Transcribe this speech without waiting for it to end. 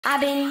I've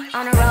been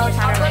on the road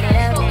trying to run it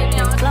up.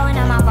 Blowing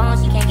on my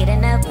phone, she can't get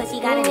enough. Pussy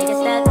got a nigga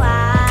stuck.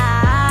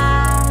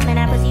 Wow, man,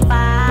 that pussy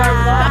fire.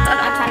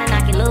 I'm trying to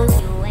knock it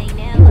loose. You ain't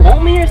never. You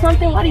want me or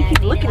something? Why do you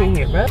keep looking in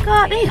here, bro?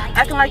 God damn,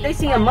 acting like they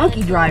see a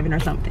monkey driving or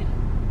something.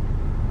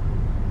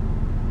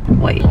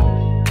 Wait.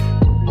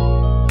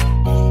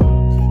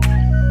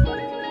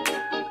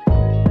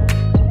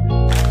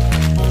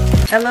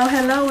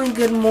 Hello and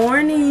good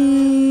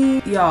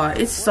morning, y'all.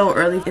 It's so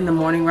early in the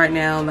morning right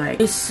now. Like,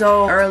 it's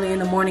so early in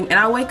the morning, and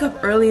I wake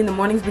up early in the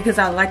mornings because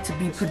I like to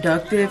be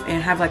productive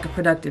and have like a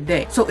productive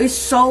day. So it's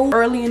so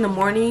early in the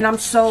morning and I'm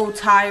so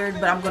tired,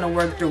 but I'm gonna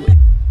work through it.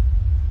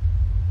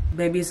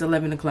 Baby, it's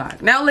 11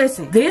 o'clock. Now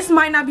listen, this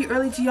might not be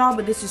early to y'all,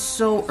 but this is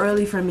so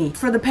early for me.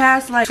 For the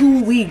past like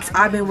 2 weeks,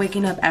 I've been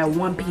waking up at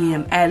 1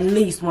 p.m. At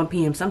least 1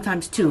 p.m.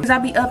 Sometimes 2. Because I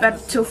be up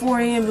till 4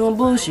 a.m. doing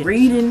bullshit.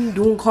 Reading,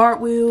 doing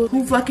cartwheels,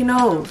 who fucking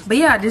knows? But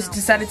yeah, I just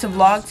decided to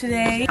vlog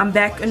today. I'm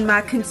back in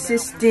my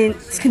consistent.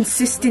 Do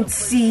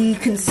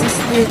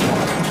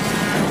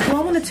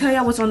I want to tell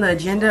y'all what's on the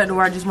agenda,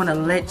 or I just want to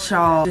let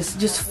y'all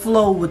just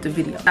flow with the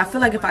video? I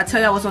feel like if I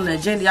tell y'all what's on the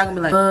agenda, y'all gonna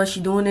be like,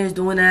 she doing this,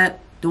 doing that.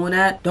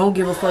 Don't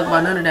give a fuck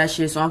about none of that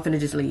shit, so I'm finna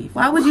just leave.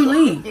 Why would you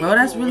leave, bro?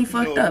 That's really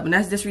fucked up and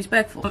that's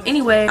disrespectful.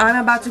 Anyway,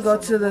 I'm about to go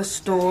to the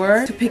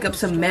store to pick up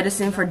some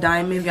medicine for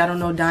Diamond. If y'all don't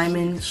know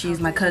Diamond, she's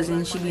my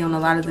cousin. She be on a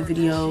lot of the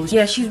videos.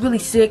 Yeah, she's really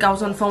sick. I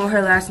was on the phone with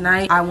her last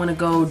night. I want to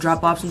go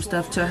drop off some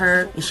stuff to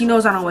her, and she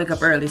knows I don't wake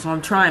up early, so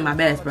I'm trying my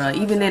best, bro.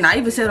 Even then, I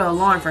even set an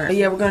alarm for her. But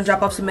yeah, we're gonna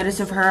drop off some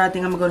medicine for her. I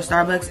think I'm gonna go to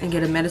Starbucks and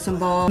get a medicine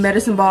ball.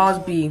 Medicine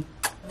balls be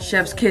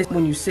chef's kiss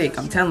when you sick,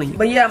 I'm telling you.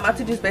 But yeah, I'm about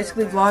to just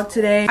basically vlog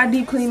today. I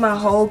deep cleaned my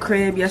whole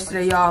crib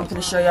yesterday, y'all. I'm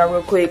gonna show y'all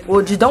real quick.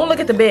 Well, just don't look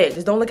at the bed.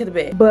 Just don't look at the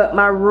bed. But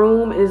my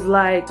room is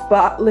like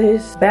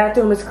spotless.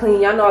 Bathroom is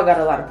clean. Y'all know I got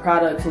a lot of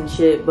products and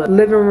shit, but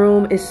living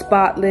room is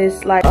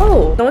spotless. Like,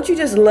 oh, don't you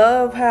just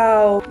love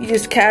how you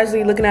just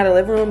casually looking at a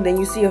living room, then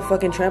you see a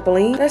fucking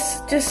trampoline?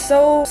 That's just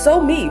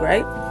so me,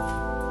 right?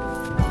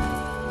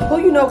 Who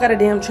you know got a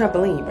damn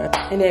trampoline, bro,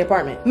 in their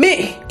apartment?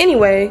 Me!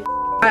 Anyway,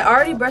 I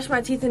already brushed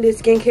my teeth and did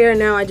skincare.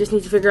 Now I just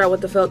need to figure out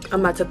what the fuck I'm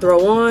about to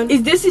throw on.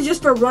 This is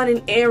just for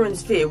running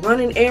errands fit.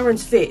 Running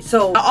errands fit.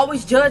 So I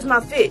always judge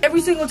my fit.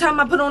 Every single time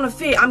I put on a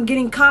fit, I'm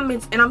getting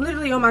comments, and I'm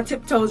literally on my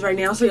tiptoes right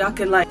now so y'all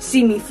can like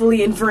see me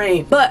fully in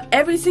frame. But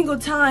every single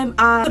time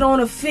I put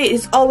on a fit,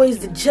 it's always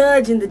the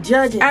judge and the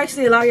judging.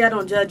 Actually, a lot of y'all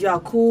don't judge,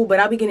 y'all cool,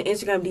 but I'll be getting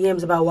Instagram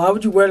DMs about, why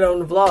would you wear that on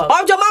the vlog? Why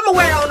would your mama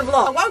wear that on the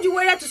vlog? Why would you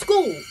wear that to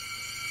school?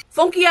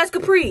 Funky ass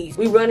capris.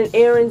 We running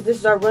errands. This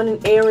is our running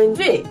errands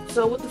fit.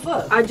 So what the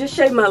fuck? I just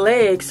shaved my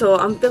legs, so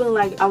I'm feeling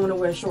like I want to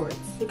wear shorts.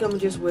 I think I'm gonna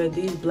just wear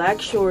these black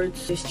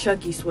shorts, this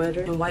Chucky sweater,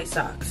 and white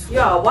socks.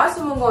 Y'all, why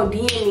someone gonna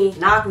DM me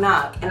knock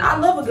knock? And I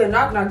love a good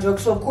knock knock joke,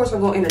 so of course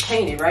I'm gonna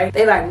entertain it, right?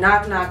 They like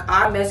knock knock.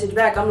 I message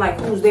back. I'm like,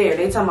 who's there?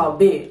 They talking about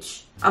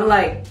bitch. I'm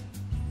like,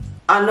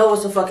 I know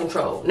it's a fucking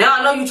troll. Now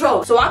I know you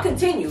troll. So I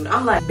continued.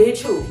 I'm like,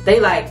 bitch who?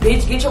 They like,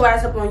 bitch, get your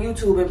ass up on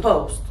YouTube and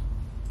post.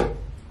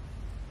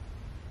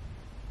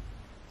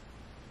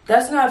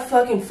 That's not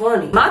fucking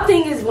funny. My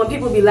thing is when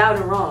people be loud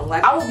and wrong.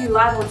 Like, I will be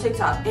live on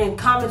TikTok and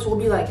comments will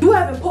be like, you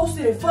haven't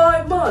posted in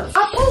 5 months.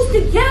 I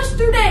posted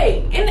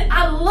yesterday. And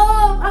I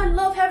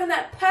love having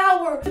that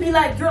power to be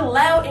like, you're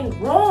loud and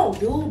wrong,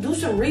 dude. Do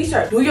some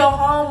research. Do your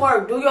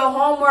homework. Do your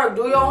homework.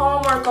 Do your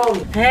homework on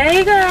me.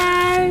 Hey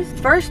guys.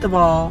 First of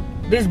all,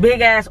 this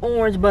big ass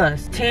orange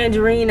bus,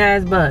 tangerine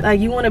ass bus. Like,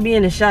 you want to be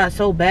in the shot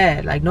so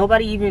bad. Like,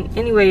 nobody even.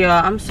 Anyway,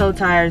 y'all, I'm so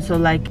tired. So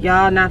like,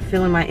 y'all not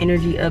feeling my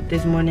energy up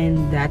this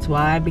morning. That's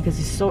why, because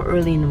it's so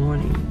early in the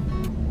morning.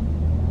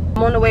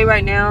 I'm on the way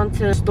right now to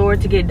the store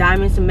to get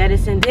Diamond some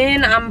medicine.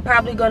 Then I'm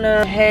probably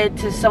gonna head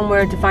to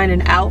somewhere to find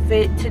an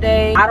outfit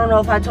today. I don't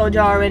know if I told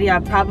y'all already. I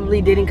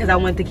probably didn't, because I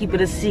wanted to keep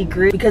it a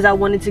secret, because I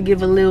wanted to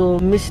give a little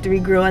mystery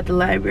girl at the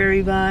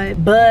library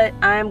vibe. But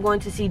I'm going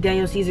to see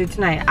Daniel Caesar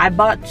tonight. I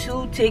bought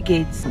 2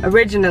 tickets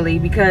originally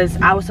because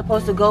I was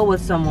supposed to go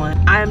with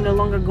someone. I am no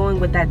longer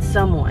going with that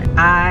someone.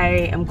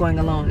 I am going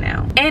alone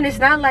now. And it's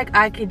not like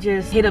I could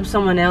just hit up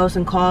someone else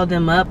and call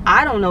them up.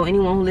 I don't know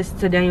anyone who listens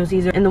to Daniel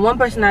Caesar, and the one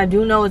person I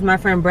do know is my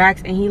friend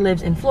Brax, and he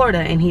lives in Florida,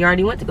 and he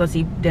already went to go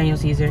see Daniel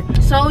Caesar.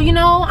 So, you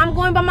know, I'm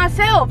going by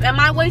myself. Am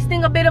I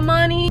wasting a bit of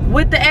money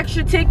with the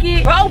extra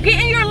ticket? Bro, get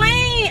in your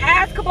lane,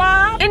 ass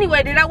kebab.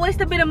 Anyway, did I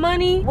waste a bit of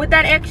money with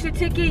that extra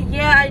ticket?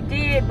 Yeah, I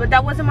did, but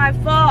that wasn't my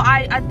fault.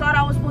 I thought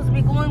I was supposed to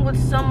be going with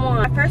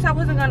someone. At first, I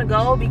wasn't gonna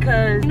go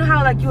because you know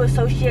how like you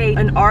associate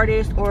an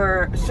artist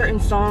or certain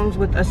songs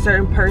with a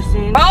certain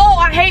person. Oh,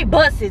 I hate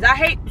buses. I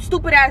hate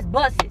stupid ass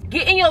buses.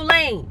 Get in your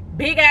lane.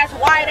 Big ass,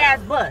 wide ass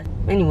bus.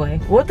 Anyway,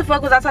 what the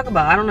fuck was I talking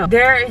about? I don't know.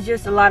 There is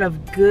just a lot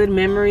of good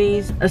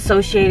memories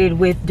associated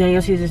with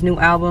Daniel Caesar's new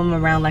album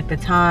around like the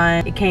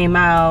time it came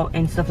out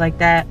and stuff like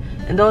that.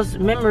 And those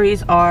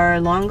memories are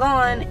long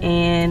gone,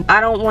 and I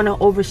don't want to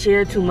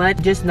overshare too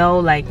much. Just know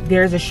like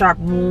there's a sharp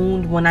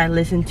wound when I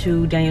listen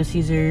to Daniel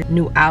Caesar's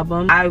new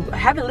album. I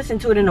haven't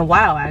listened to it in a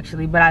while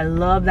actually, but I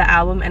love the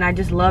album and I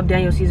just love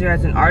Daniel Caesar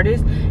as an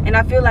artist, and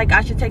I feel like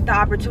I should take the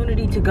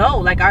opportunity to go.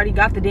 Like I already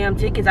got the damn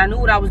tickets. I knew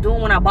what I was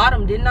doing when I bought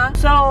them, didn't I?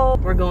 So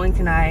we're going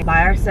tonight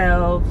by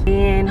ourselves,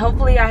 and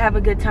hopefully I have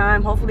a good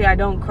time. Hopefully I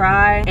don't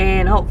cry,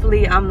 and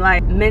hopefully I'm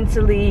like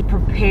mentally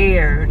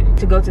prepared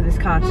to go to this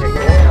concert.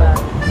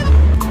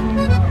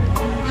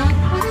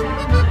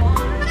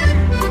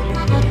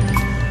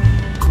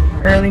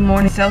 Early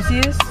morning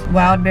Celsius.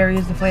 Wild berry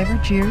is the flavor.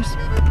 Cheers.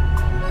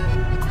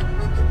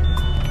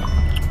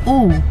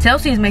 Ooh,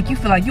 Celsius make you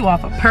feel like you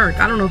off a perk.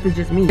 I don't know if it's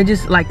just me. It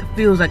just like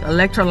feels like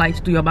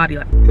electrolytes through your body.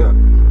 Like. Yeah.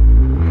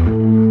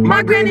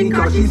 My granny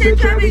called, she said,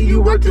 Travis,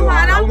 you work too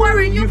hard. I'm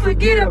worried you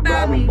forget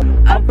about me.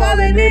 I'm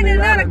falling in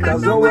and out of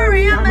cups. Don't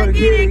worry, I'ma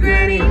get it,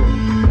 granny.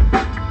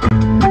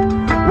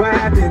 What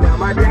happened now?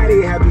 My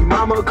daddy happy.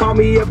 Mama called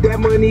me up, that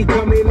money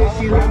coming and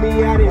she let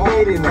me out and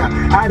made it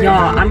now.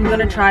 Y'all, I'm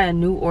gonna try a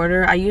new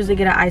order. I usually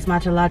get an iced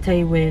matcha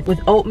latte with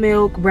oat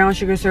milk, brown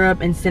sugar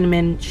syrup, and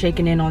cinnamon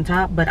shaken in on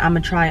top. But I'm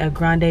gonna try a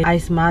grande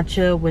iced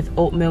matcha with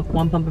oat milk,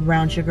 1 pump of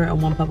brown sugar, and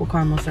 1 pump of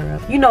caramel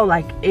syrup. You know,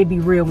 like it be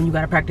real when you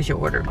gotta practice your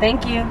order.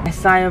 Thank you. A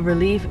sigh of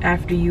relief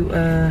after you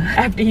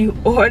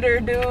order,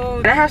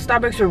 dude. I have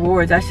Starbucks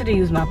rewards. I should have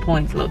used my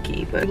points low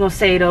key, but I'm gonna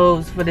say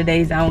those for the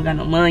days I don't got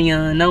no money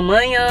on. No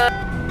money on.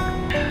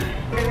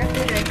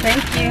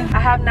 Thank you.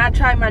 I have not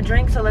tried my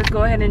drink, so let's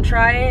go ahead and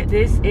try it.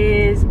 This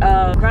is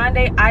a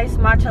grande iced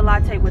matcha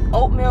latte with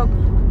oat milk,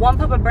 1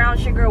 pump of brown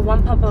sugar,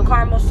 1 pump of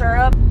caramel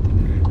syrup.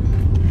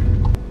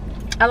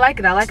 I like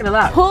it a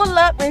lot. Pull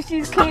up and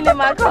she's cleaning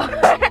my car.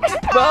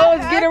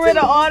 Bo's getting rid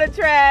of all the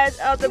trash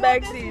out the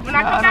back seat. When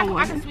I come back,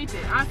 I can sweep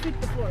it. I'll sweep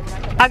the floor.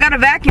 I got a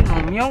vacuum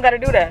them. You don't gotta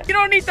do that. You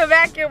don't need the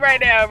vacuum right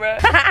now, bro.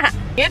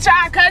 Get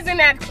y'all cousin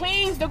that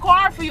cleans the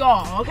car for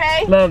y'all,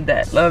 okay? Love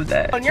that, love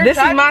that. This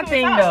is my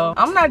thing though.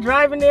 I'm not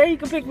driving there. He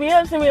can pick me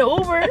up, send me an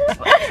Uber. A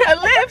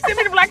Lyft, send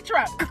me the black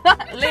truck.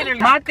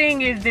 Literally. My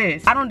thing is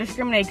this. I don't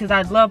discriminate because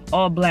I love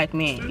all black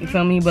men. You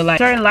feel me? But like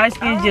certain light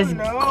skins just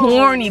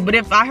corny. But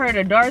if I heard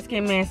a dark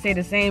skinned man say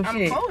the same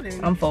shit,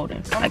 I'm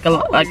folding. Like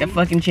a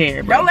fucking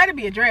chair, bro. Don't let it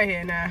be a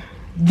dreadhead now.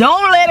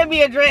 Don't let it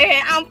be a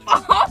dreadhead. I'm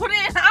folding.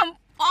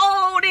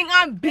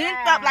 I'm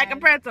bent up like a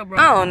pretzel, bro.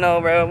 I don't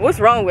know, bro. What's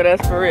wrong with us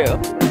for real?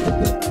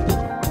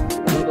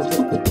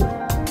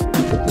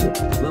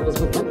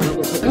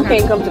 You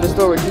can't come to the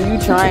store with you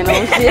trying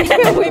on shit.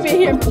 We've been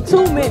here for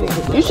 2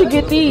 minutes. You should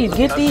get these.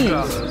 Get these.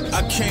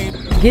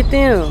 Get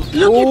them.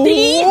 Look at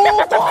these.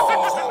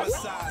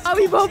 Oh,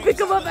 we both pick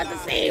them up at the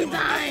same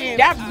time.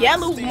 That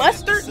yellow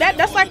mustard,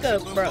 that's like a,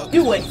 bro.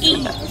 You would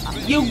eat.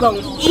 You gon'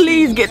 eat.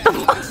 Please get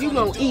them. You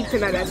gon' eat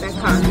tonight at that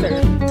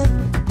concert.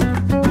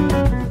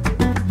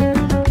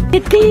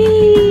 Get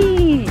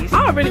these!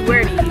 I don't really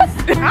wear these.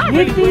 I don't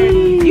really wear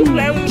these. You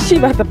play with me. She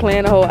about to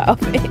plan the whole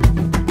outfit.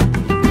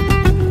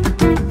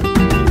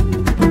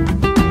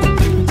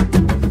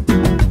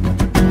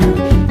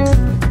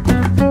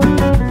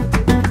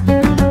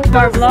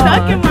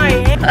 Stuck in my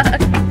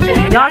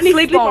head. Y'all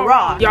sleep on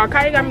Raw. Y'all,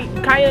 Kaya got me.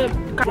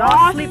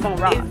 Y'all sleep on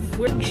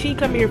Raw. She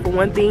come here for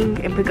one thing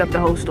and pick up the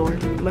whole store.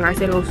 When I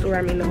say the whole store,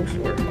 I mean the whole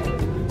store.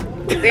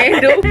 They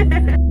do.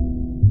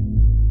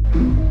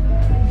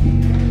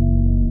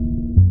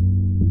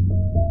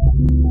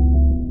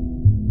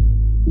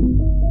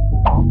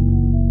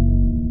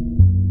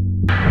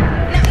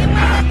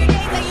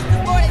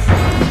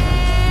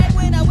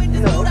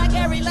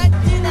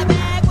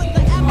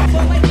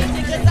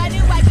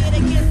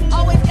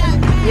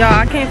 Y'all,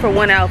 I came for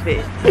one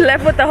outfit.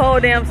 Left with the whole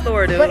damn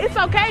store, dude. But it's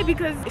okay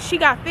because she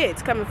got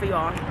fits coming for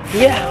y'all.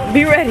 Yeah,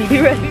 be ready,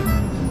 be ready.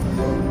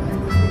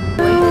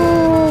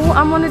 Oh,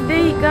 I'm on a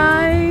date,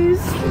 guys.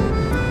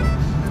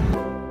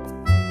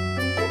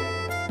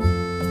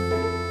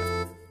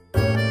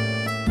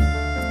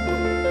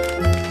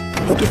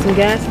 Let's get some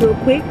gas real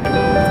quick.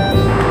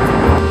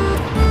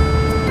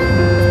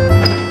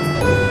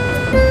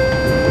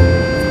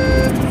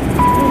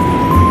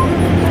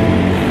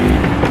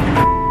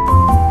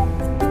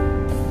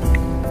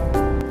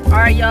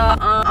 Alright y'all,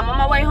 I'm on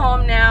my way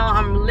home now.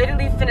 I'm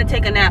literally finna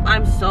take a nap.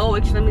 I'm so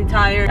extremely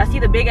tired. I see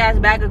the big ass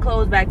bag of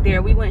clothes back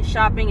there. We went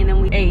shopping and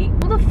then we ate.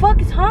 Who the fuck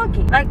is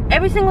honking? Like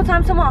every single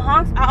time someone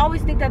honks, I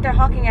always think that they're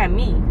honking at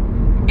me.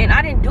 And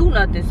I didn't do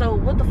nothing, so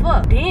what the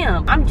fuck?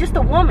 Damn, I'm just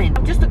a woman.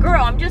 I'm just a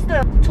girl. I'm just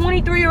a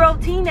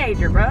 23-year-old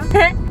teenager, bro.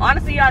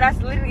 Honestly, y'all, that's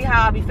literally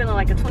how I be feeling,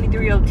 like a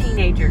 23-year-old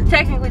teenager.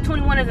 Technically,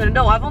 21 is an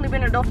adult. I've only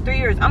been an adult for 3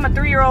 years. I'm a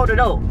 3-year-old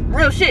adult.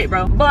 Real shit,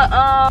 bro. But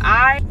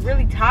I'm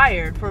really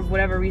tired for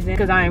whatever reason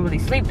because I didn't really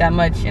sleep that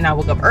much and I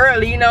woke up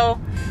early, you know.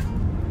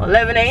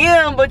 11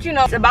 a.m. but you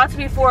know, it's about to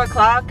be 4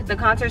 o'clock. The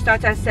concert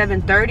starts at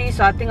 7:30,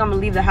 so I think I'm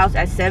gonna leave the house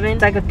at 7.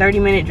 It's like a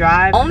 30-minute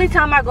drive. Only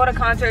time I go to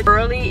concerts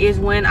early is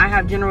when I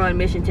have general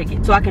admission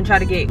tickets, so I can try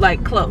to get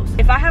like close.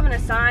 If I have an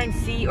assigned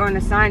seat or an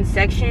assigned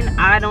section,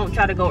 I don't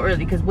try to go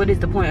early because what is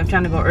the point of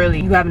trying to go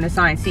early? You have an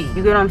assigned seat. You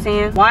get what I'm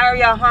saying? Why are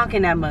y'all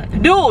honking that much?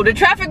 Dude, the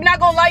traffic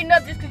not gonna lighten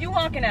up just because you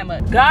honking that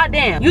much. God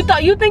damn. You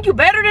think you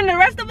better than the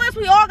rest of us?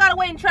 We all gotta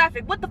wait in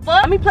traffic. What the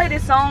fuck? Let me play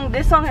this song.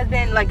 This song has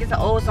been like, it's an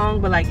old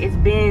song, but like it's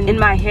been in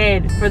my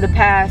head for the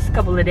past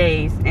couple of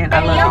days and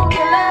I love it.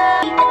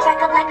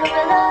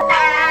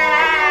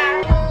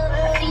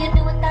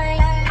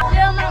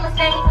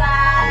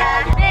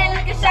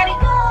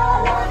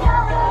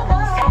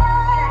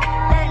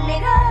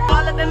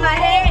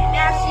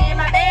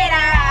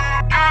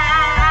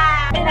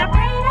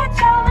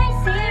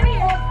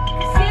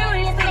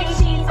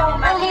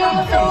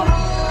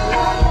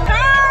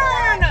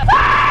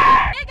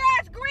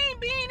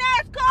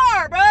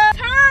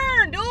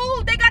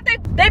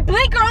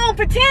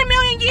 for 10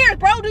 million years,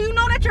 bro. Do you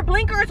know that your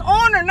blinker is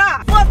on or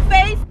not? Fuck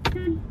face.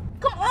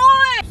 Come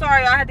on.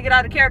 Sorry, I had to get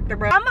out of character,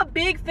 bro. I'm a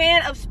big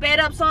fan of sped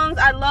up songs.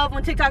 I love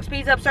when TikTok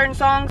speeds up certain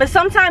songs, but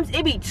sometimes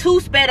it be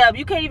too sped up.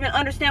 You can't even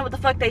understand what the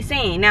fuck they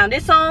saying. Now,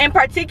 this song in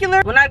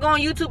particular, when I go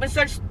on YouTube and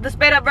search the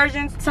sped up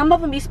versions, some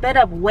of them be sped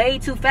up way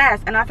too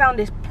fast, and I found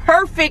this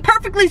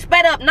perfectly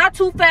sped up, not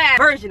too fast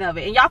version of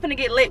it. And y'all finna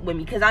get lit with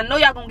me, because I know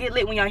y'all gonna get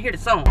lit when y'all hear the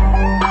song.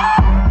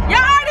 Y'all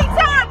already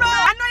turned, bro.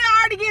 I know y'all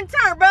already getting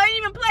turned, bro. I didn't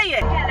even play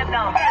it.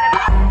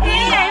 He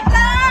ain't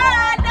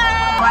fly, no.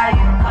 Why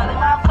you calling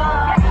my phone?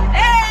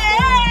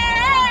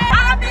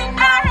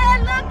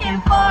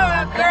 For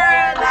a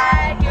girl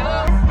like you,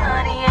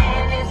 honey,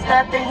 and there's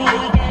nothing he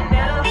can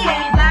do. He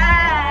ain't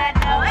bad,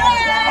 no.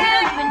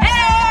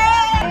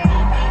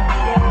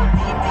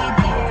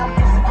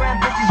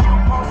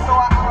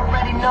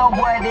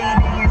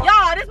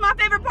 Y'all, this is my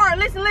favorite part.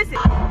 Listen.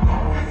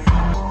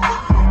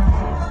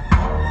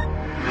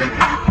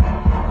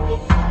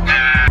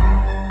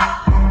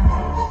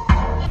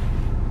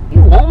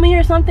 You want me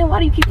or something? Why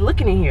do you keep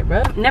looking in here,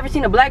 bro? Never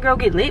seen a black girl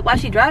get lit while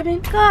she driving?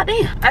 God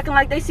damn. Acting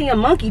like they see a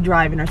monkey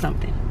driving or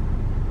something.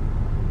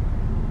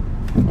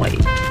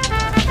 Wait.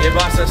 Hey,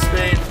 boss of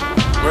Spain,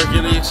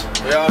 Hercules,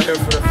 we all here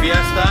for the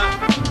fiesta.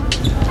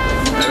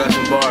 I got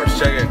some bars,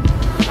 check it.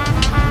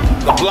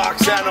 The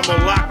block's animal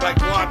locked like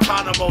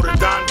Guantanamo. The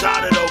Don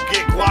Donado,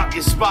 get guac,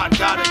 your spot,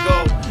 gotta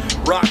go.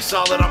 Rock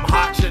solid, I'm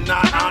hot, you're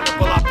not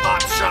honorable. I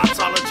pop shots,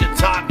 I'll let you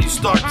top, you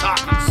start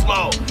talking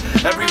slow.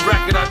 Every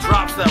record I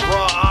drop's that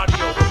raw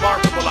audio,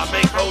 remarkable. I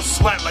make hoes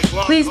sweat like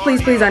long. Please,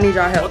 I need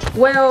y'all help.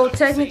 Well,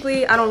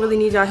 technically, I don't really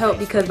need y'all help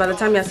because by the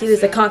time y'all see this,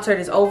 the concert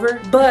is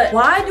over. But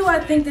why do I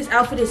think this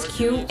outfit is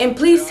cute? And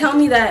please tell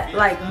me that,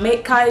 like,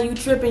 make Kaya, you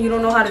tripping, you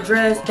don't know how to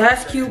dress.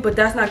 That's cute, but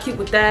that's not cute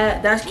with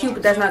that. That's cute,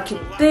 but that's not cute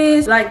with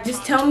this. Like,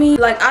 just tell me,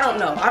 like, I don't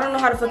know. I don't know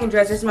how to fucking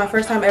dress. This is my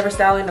first time ever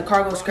styling a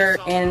cargo skirt.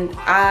 And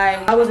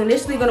I was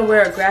initially gonna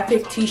wear a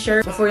graphic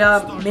t-shirt before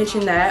y'all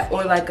mentioned that,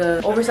 or like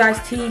a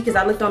oversized tee, because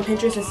I looked on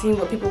Pinterest and seen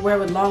what people wear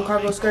with long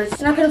cargo skirts,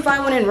 and I couldn't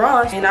find one in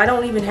Ross, and I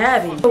don't even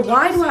have any. But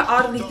why do I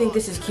oddly think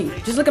this is cute?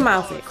 Just look at my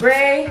outfit.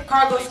 Gray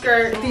cargo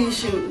skirt, these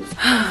shoes.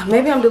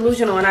 Maybe I'm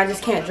delusional and I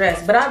just can't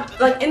dress, but I,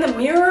 like, in the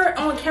mirror,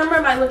 on camera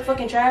it might look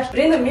fucking trash, but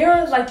in the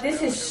mirror, like,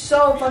 this is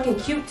so fucking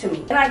cute to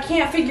me. And I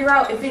can't figure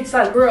out if it's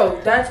like, bro,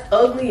 that's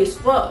ugly as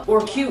fuck,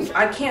 or cute.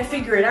 I can't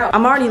figure it out.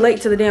 I'm already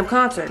late to the damn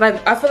concert.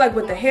 Like, I feel like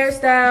with the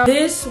hairstyle,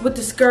 this, with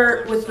the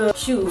skirt, with the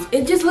shoes,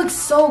 it just looks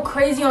so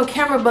crazy on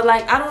camera, but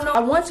like, I don't know. I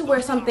want to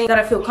wear something that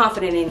I feel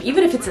confident in,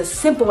 even if it's a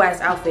simple ass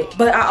outfit,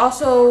 but I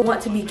also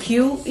want to be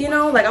cute, you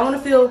know? Like, I want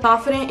to feel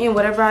confident in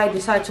whatever I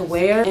decide to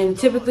wear. And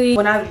typically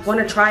when I want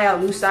to try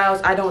out new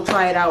styles, I don't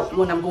try it out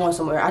when I'm going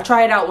somewhere. I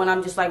try it out when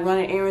I'm just like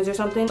running errands or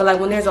something, but like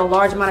when there's a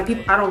large amount of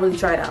people, I don't really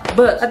try it out.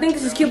 But I think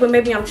this is cute, but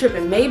maybe I'm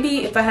tripping.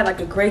 Maybe if I had like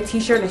a gray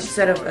t-shirt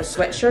instead of a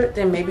sweatshirt,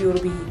 then maybe it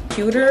would be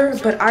cuter,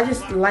 but I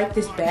just like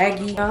this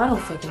baggy. I don't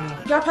fucking know.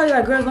 Y'all probably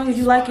like, girl, as long as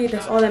you like it,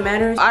 that's all that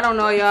matters. I don't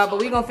know, y'all, but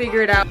we gonna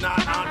figure it out.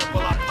 Not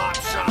honorable, I pop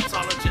shots,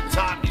 I'll let you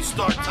top, you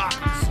start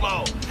talking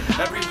slow.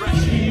 Every wind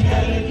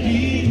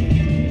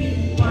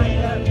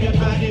up your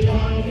body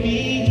on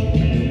me.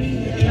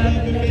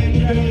 Let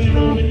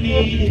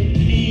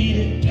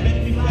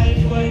me fight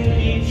for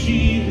you,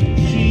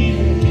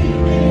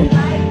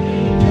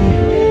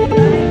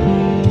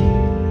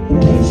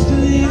 we're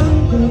still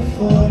younger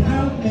for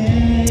how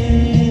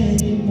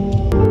many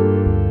more?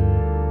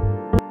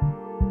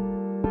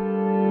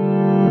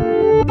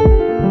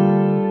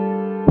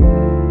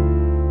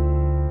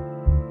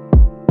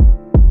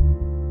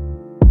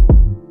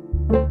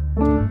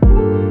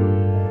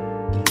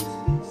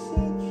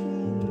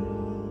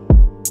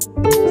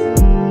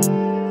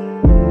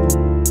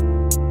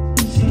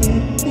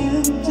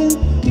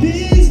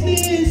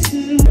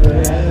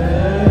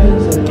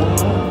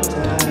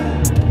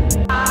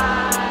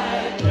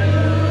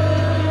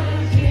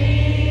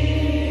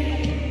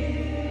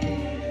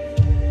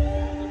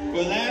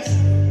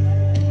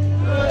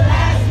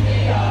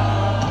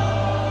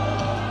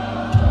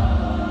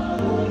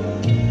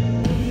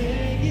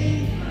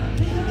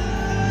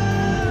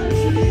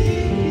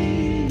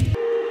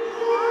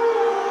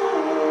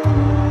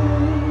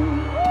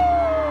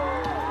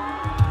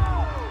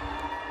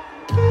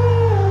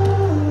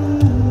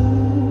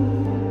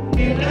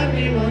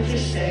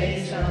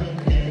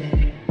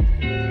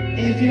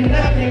 If you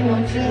love me,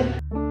 won't you?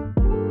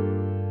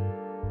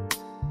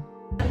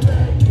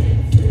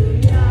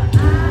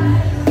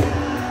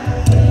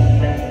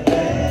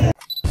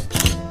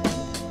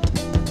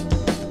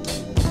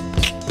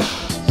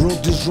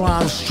 Wrote this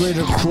rhyme straight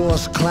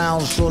across,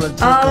 clowns saw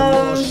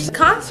the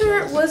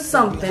concert was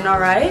something, all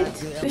right.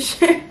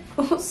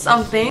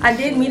 something. I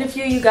did meet a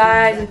few of you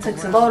guys and took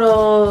some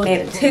photos,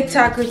 made a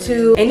TikTok or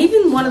two, and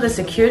even one of the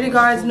security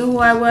guards knew who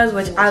I was,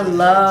 which I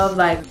love.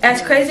 Like,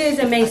 as crazy as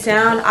it may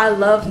sound, I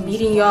love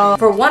meeting y'all.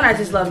 For one, I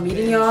just love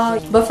meeting y'all,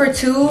 but for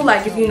two,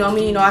 like, if you know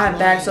me, you know I have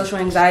bad social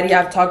anxiety.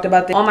 I've talked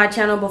about this on my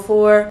channel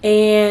before,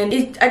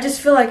 and I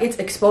just feel like it's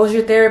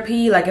exposure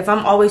therapy. Like, if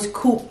I'm always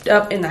cooped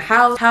up in the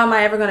house, how am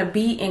I ever gonna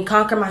beat and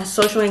conquer my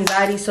social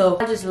anxiety? So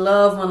I just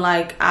love when,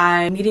 like,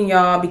 I'm meeting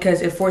y'all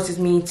because it forces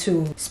me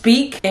to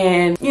speak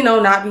and, you know,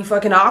 not be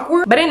fucking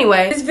awkward. But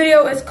anyway, this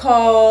video is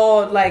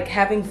called, like,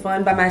 having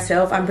fun by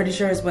myself. I'm pretty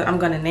sure is what I'm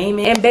gonna name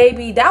it. And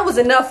baby, that was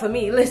enough for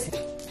me. Listen,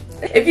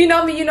 if you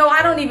know me, you know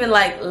I don't even,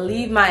 like,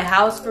 leave my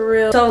house for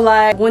real. So,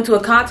 like, went to a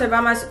concert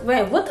by myself.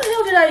 Man, what the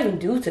hell did I even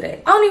do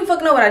today? I don't even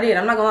fucking know what I did,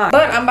 I'm not gonna lie.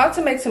 But I'm about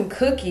to make some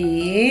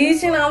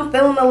cookies. You know, I'm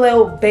feeling a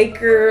little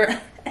baker.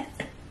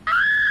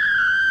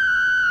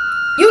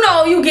 You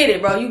know, you get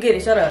it, bro. You get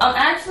it. Shut up. I'm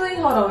actually,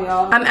 hold on,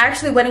 y'all. I'm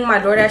actually waiting my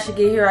DoorDash to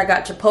get here. I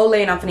got Chipotle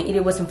and I'm finna eat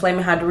it with some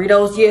Flamin' Hot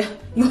Doritos. Yeah,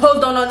 you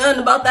hoes don't know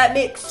nothing about that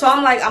mix. So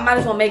I'm like, I might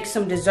as well make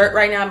some dessert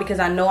right now because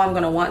I know I'm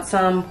gonna want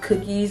some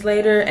cookies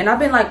later. And I've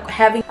been like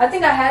I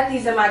think I had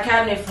these in my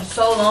cabinet for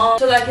so long.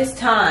 So like, it's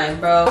time,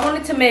 bro. I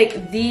wanted to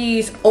make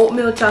these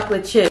oatmeal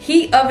chocolate chips.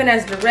 Heat oven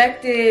as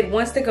directed,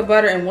 1 stick of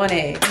butter and 1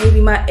 egg.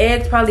 Maybe my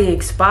eggs probably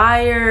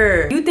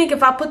expired. You think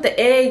if I put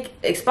the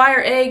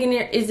expired egg in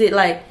there, is it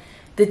like,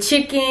 the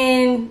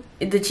chicken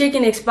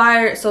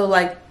expired, so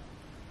like,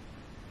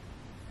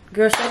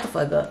 girl, shut the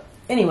fuck up.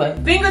 Anyway,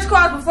 fingers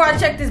crossed before I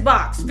check this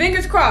box.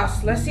 Fingers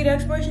crossed. Let's see the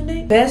expiration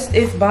date. Best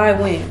if by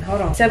when?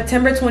 Hold on.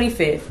 September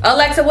 25th.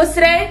 Alexa, what's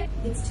today?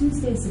 It's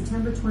Tuesday,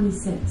 September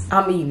 26th.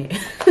 I'm eating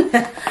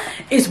it.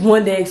 It's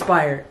 1 day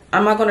expired.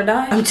 Am I gonna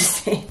die? I'm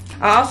just saying.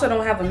 I also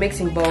don't have a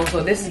mixing bowl,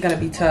 so this is gonna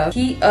be tough.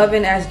 Heat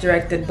oven as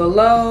directed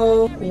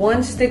below.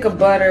 1 stick of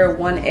butter,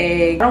 1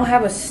 egg. I don't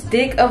have a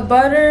stick of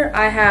butter.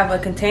 I have a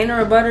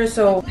container of butter,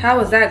 so how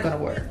is that gonna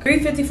work?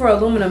 350 for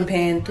aluminum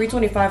pan,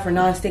 325 for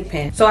non-stick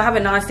pan. So I have a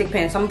non-stick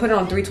pan, so I'm gonna put it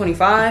on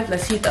 325.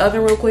 Let's heat the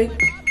oven real quick.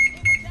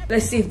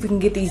 Let's see if we can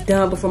get these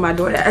done before my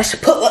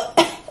DoorDash pull up.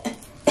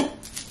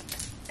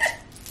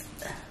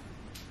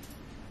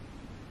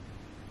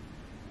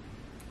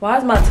 Why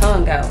is my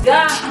tongue out?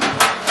 God.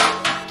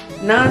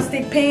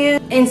 Non-stick pan.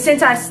 And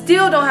since I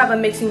still don't have a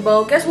mixing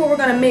bowl, guess what we're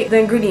gonna mix the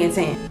ingredients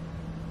in?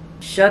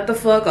 Shut the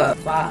fuck up.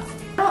 Wow.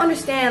 I don't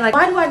understand, like,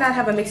 why do I not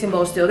have a mixing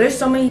bowl still? There's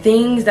so many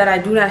things that I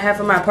do not have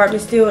for my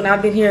apartment still, and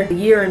I've been here a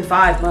year and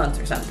 5 months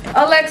or something.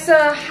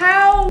 Alexa,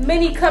 how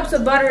many cups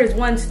of butter is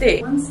 1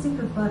 stick? 1 stick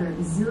of butter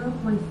is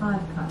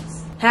 0.5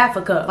 cups. Half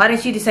a cup. Why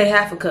didn't she just say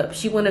half a cup?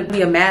 She wanted to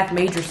be a math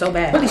major so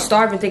bad. I'm really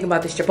starving thinking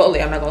about this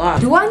Chipotle, I'm not gonna lie.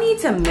 Do I need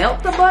to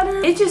melt the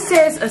butter? It just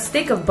says a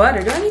stick of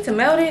butter. Do I need to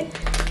melt it?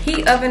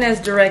 Heat oven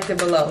as directed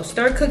below.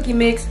 Stir cookie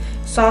mix,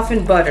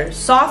 soften butter.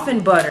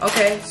 Soften butter.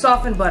 Okay,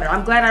 soften butter.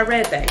 I'm glad I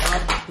read that,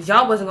 y'all. Cause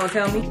y'all wasn't gonna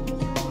tell me.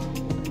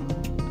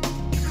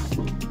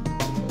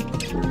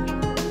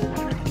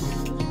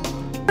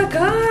 Oh my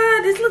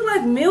God, this look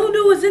like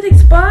mildew. Is it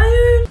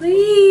expired?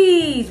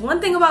 Please. One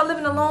thing about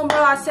living alone,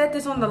 bro, I said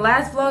this on the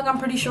last vlog, I'm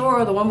pretty sure,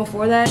 or the one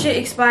before that. Shit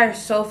expires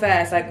so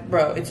fast. Like,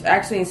 bro, it's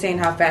actually insane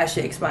how fast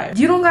shit expires.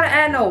 You don't gotta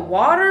add no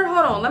water?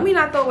 Hold on, let me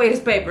not throw away this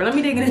paper. Let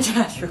me dig in the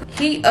trash.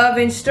 Heat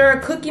oven,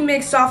 stir cookie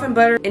mix, soften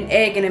butter and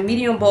egg in a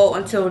medium bowl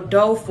until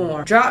dough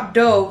form. Drop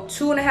dough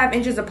 2.5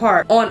 inches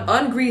apart on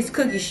ungreased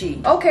cookie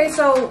sheet. Okay,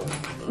 so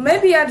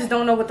maybe I just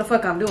don't know what the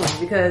fuck I'm doing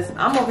because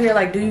I'm over here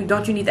like,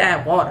 don't you need to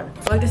add water?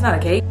 Like, that's not a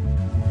cake.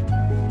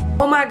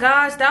 Oh my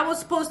gosh, that was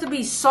supposed to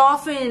be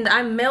softened.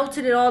 I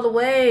melted it all the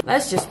way.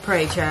 Let's just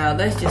pray, child.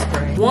 Let's just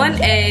pray.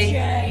 1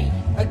 egg.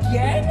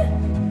 Again?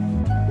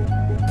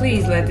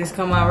 Please let this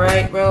come out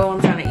right, bro.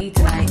 I'm trying to eat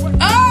tonight.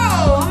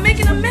 Oh, I'm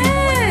making a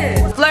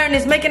mess. Flirting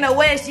is making a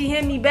wedge. She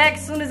hit me back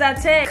as soon as I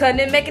text. Cutting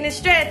it, making it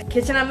stretch.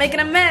 Kitchen, I'm making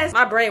a mess.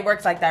 My brain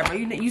works like that, bro.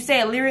 You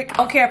say a lyric.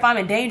 Don't care if I'm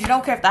in danger.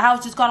 Don't care if the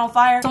house just caught on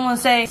fire. Someone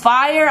say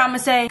fire. I'ma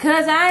say,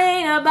 cause I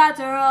ain't about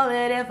to roll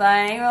it if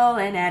I ain't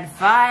rolling that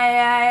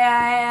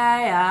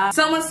fire.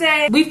 Someone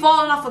say, we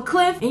falling off a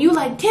cliff. And you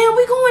like, damn,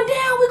 we going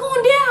down. We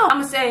going down.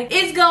 I'ma say,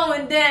 it's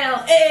going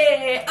down.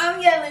 Hey,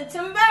 I'm yelling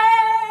timber.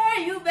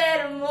 You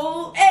better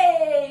move.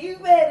 Hey, you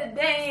better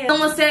dance.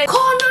 Someone say,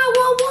 call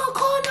 911.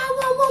 Call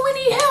 911. We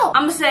need help.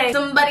 I'ma say,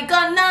 somebody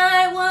call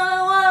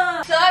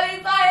 911.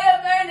 Shorty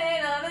fire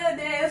burning on the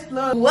dance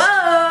floor.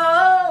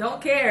 Whoa.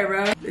 Don't care,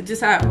 bro. It's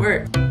just how it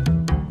works.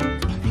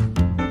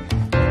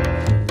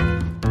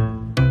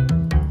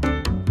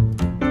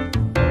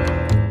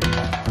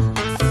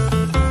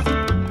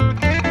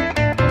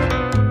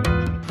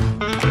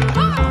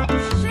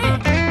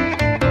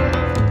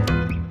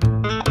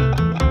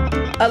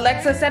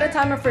 Alexa, set a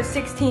timer for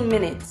 16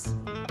 minutes.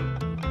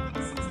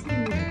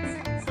 16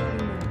 minutes.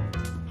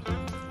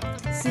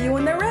 See you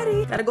when they're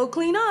ready. Gotta go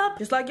clean up.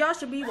 Just like y'all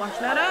should be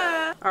washing that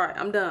up. Alright,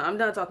 I'm done. I'm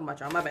done talking about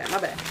y'all. My bad, my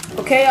bad.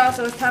 Okay, y'all,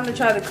 so it's time to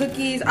try the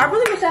cookies. I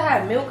really wish I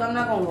had milk, I'm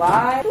not gonna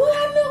lie. Do I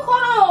have milk?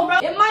 Hold on,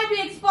 bro. It might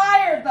be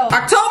expired though.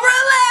 October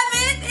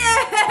 11th!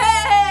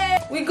 Yay!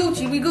 We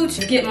Gucci, we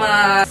Gucci. Get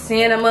my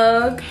Santa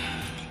mug.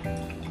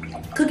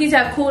 Cookies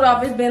have cooled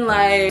off. It's been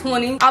like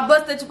 20. I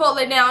busted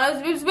Chipotle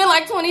down. It's been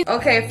like 20.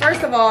 Okay,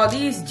 first of all,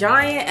 these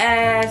giant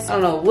ass, I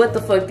don't know what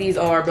the fuck these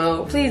are,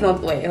 bro. Please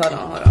don't, wait, hold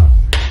on.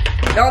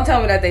 Don't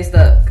tell me that they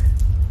stuck.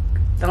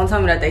 Don't tell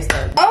me that they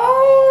stuck.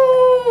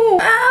 Oh,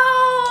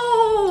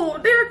 ow,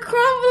 they're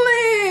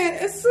crumbling.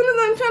 As soon as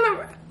I'm trying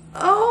to,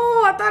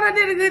 oh, I thought I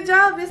did a good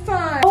job this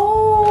time.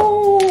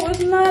 Oh, it's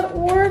not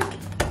working.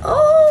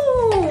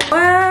 Oh,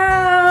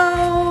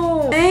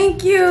 wow.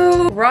 Thank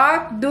you,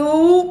 rock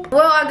dupe.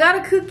 Well, I got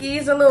a cookie.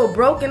 It's a little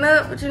broken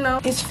up, but you know,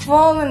 it's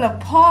falling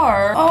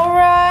apart. All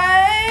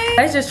right.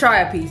 Let's just try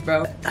a piece,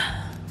 bro.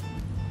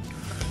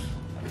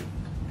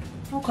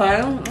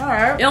 Okay, all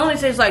right. It only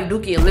tastes like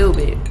Dookie a little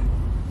bit.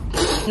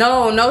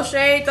 No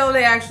shade though,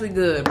 they actually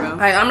good, bro.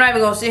 Like, I'm not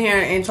even gonna sit here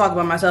and talk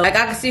about myself. Like,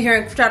 I can sit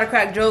here and try to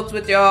crack jokes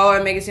with y'all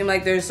and make it seem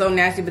like they're so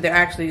nasty, but they're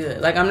actually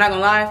good. Like, I'm not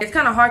gonna lie, it's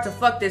kind of hard to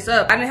fuck this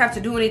up. I didn't have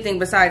to do anything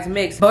besides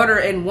mix butter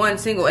and one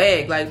single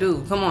egg. Like,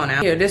 dude, come on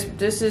now. Here,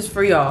 this is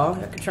for y'all.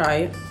 I can try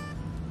it.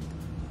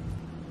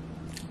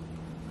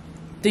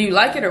 Do you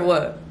like it or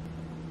what?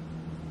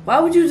 Why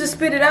would you just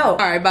spit it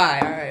out? All right, bye.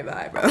 All right,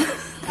 bye, bro.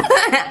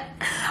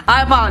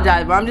 I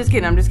apologize, bro. I'm just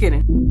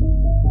kidding.